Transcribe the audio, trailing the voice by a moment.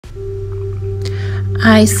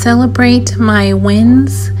I celebrate my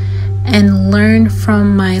wins and learn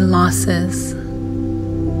from my losses.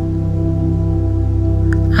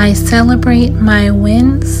 I celebrate my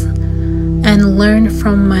wins and learn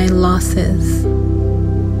from my losses.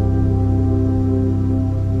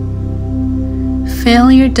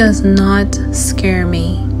 Failure does not scare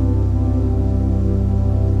me.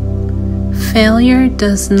 Failure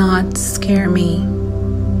does not scare me.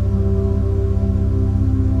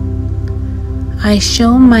 I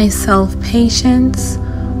show myself patience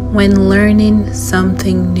when learning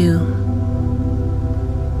something new.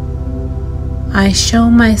 I show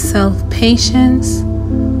myself patience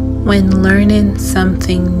when learning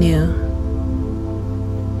something new.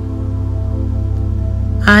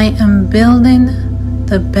 I am building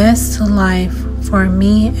the best life for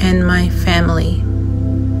me and my family.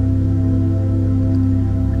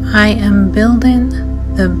 I am building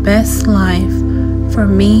the best life for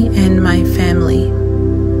me and my family.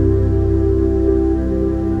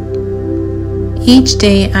 Each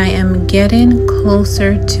day I am getting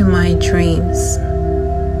closer to my dreams.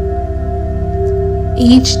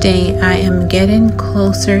 Each day I am getting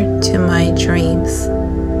closer to my dreams.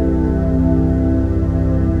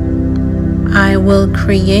 I will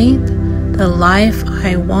create the life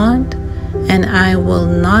I want, and I will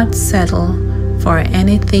not settle for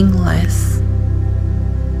anything less.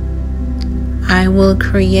 I will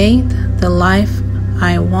create the life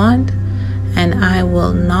I want, and I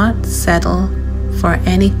will not settle for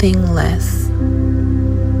anything less.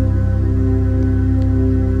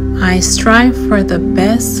 I strive for the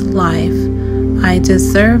best life. I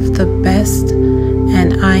deserve the best,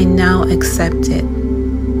 and I now accept it.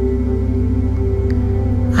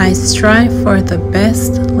 I strive for the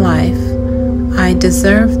best life. I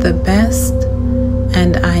deserve the best,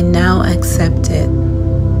 and I now accept it.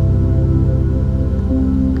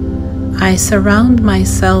 I surround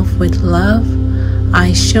myself with love.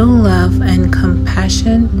 I show love and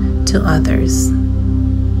compassion to others.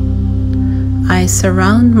 I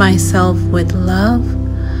surround myself with love.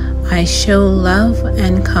 I show love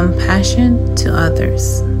and compassion to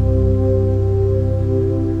others.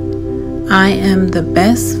 I am the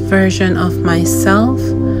best version of myself.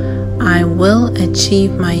 I will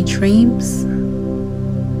achieve my dreams.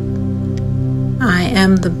 I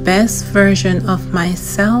am the best version of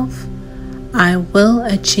myself. I will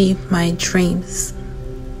achieve my dreams.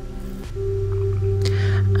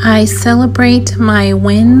 I celebrate my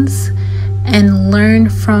wins and learn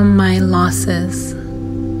from my losses.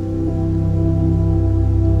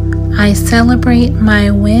 I celebrate my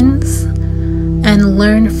wins and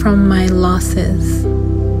learn from my losses.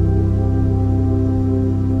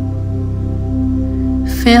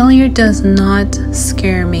 Failure does not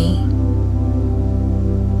scare me.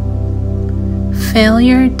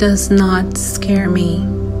 Failure does not scare me.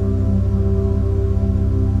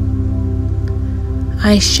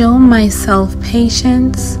 I show myself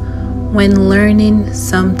patience when learning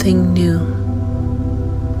something new.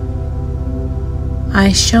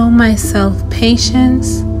 I show myself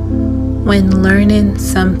patience when learning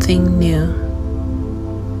something new.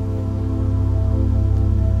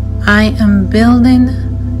 I am building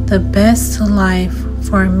the best life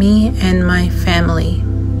for me and my family.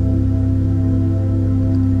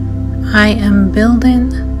 I am building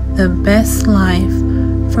the best life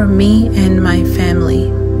for me and my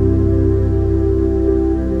family.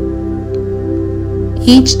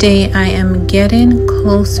 Each day I am getting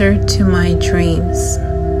closer to my dreams.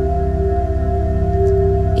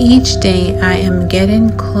 Each day I am getting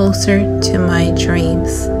closer to my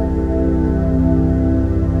dreams.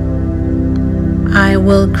 I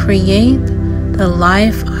will create the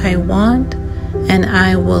life I want, and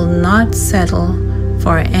I will not settle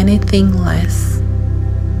for anything less.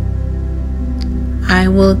 I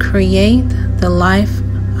will create the life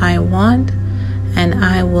I want, and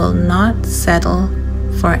I will not settle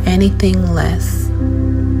for anything less.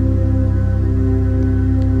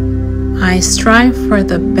 I strive for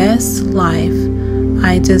the best life.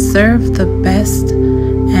 I deserve the best,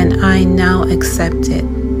 and I now accept it.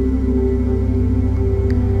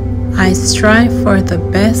 I strive for the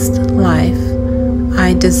best life.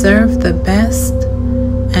 I deserve the best,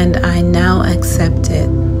 and I now accept it.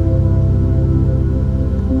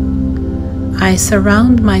 I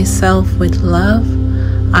surround myself with love.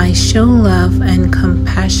 I show love and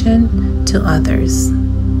compassion to others.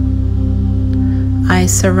 I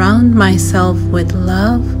surround myself with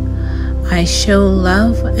love. I show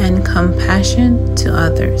love and compassion to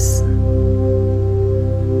others.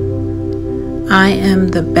 I am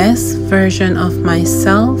the best version of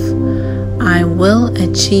myself. I will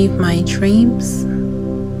achieve my dreams.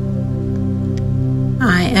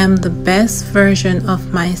 am the best version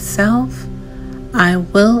of myself. I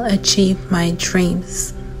will achieve my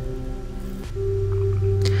dreams.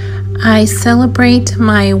 I celebrate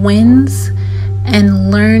my wins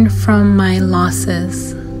and learn from my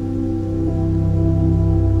losses.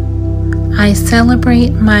 I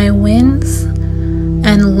celebrate my wins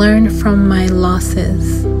and learn from my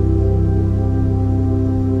losses.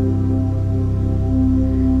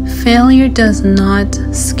 Failure does not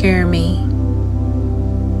scare me.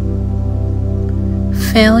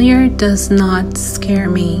 Failure does not scare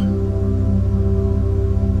me.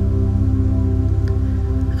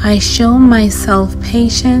 I show myself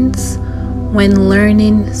patience when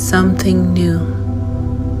learning something new.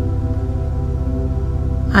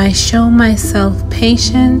 I show myself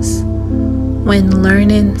patience when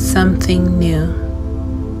learning something new.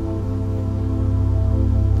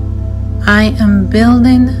 I am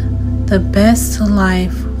building the best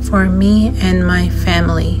life for me and my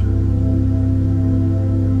family.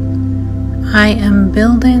 I am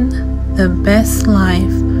building the best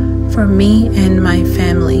life for me and my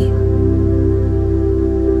family.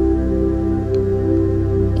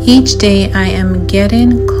 Each day I am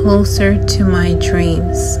getting closer to my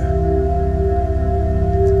dreams.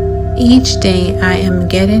 Each day I am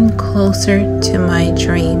getting closer to my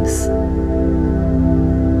dreams.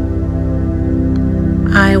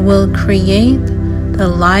 I will create the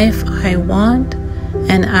life I want,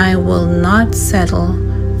 and I will not settle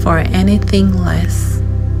for anything less.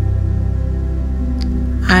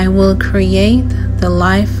 I will create the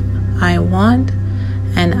life I want,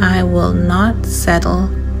 and I will not settle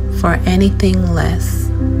for anything less.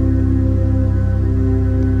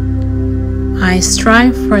 I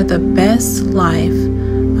strive for the best life.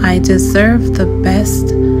 I deserve the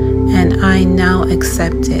best, and I now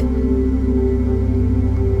accept it.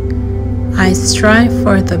 I strive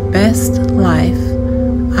for the best life.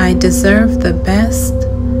 I deserve the best,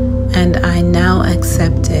 and I now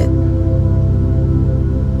accept it.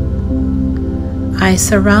 I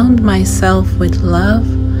surround myself with love.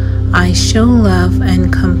 I show love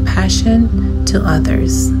and compassion to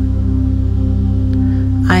others.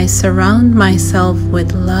 I surround myself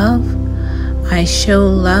with love. I show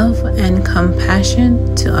love and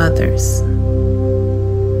compassion to others.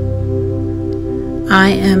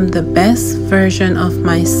 I am the best version of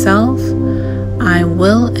myself. I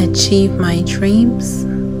will achieve my dreams.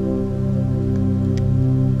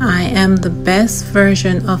 I am the best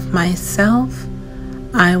version of myself.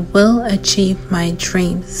 I will achieve my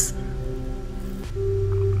dreams.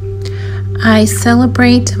 I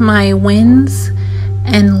celebrate my wins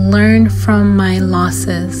and learn from my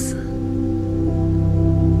losses.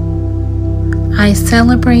 I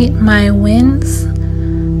celebrate my wins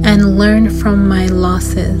and learn from my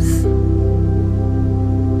losses.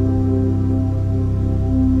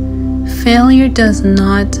 Failure does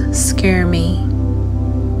not scare me.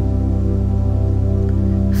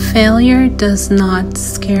 Failure does not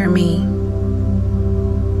scare me.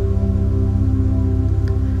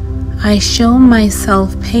 I show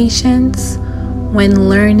myself patience when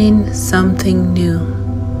learning something new.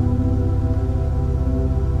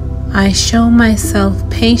 I show myself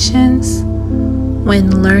patience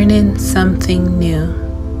when learning something new.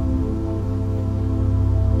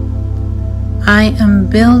 I am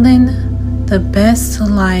building the best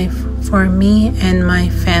life for me and my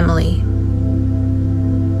family.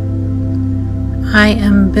 I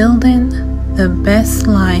am building the best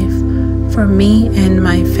life for me and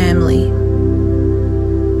my family.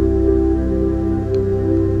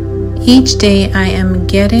 Each day I am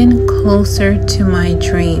getting closer to my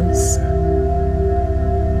dreams.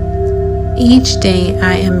 Each day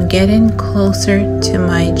I am getting closer to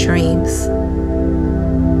my dreams.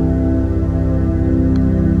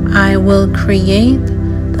 I will create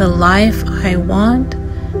the life I want,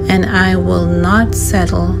 and I will not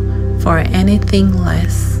settle for anything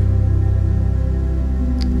less.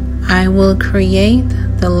 I will create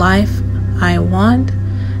the life I want,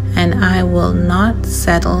 and I will not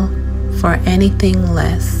settle for anything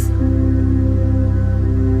less.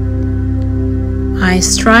 I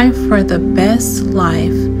strive for the best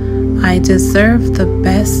life. I deserve the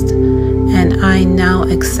best, and I now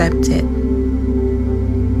accept it.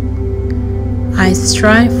 I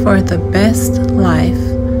strive for the best life.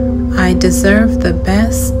 I deserve the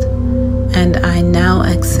best, and I now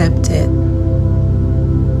accept it.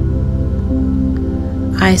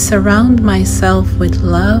 I surround myself with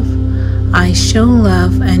love. I show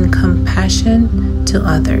love and compassion to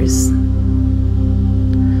others.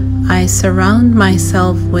 I surround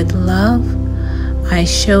myself with love. I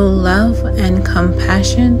show love and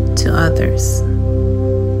compassion to others.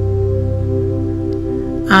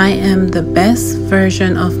 I am the best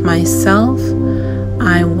version of myself.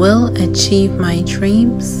 I will achieve my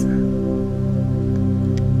dreams.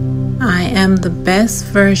 I am the best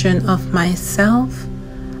version of myself.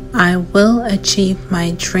 I will achieve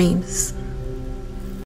my dreams.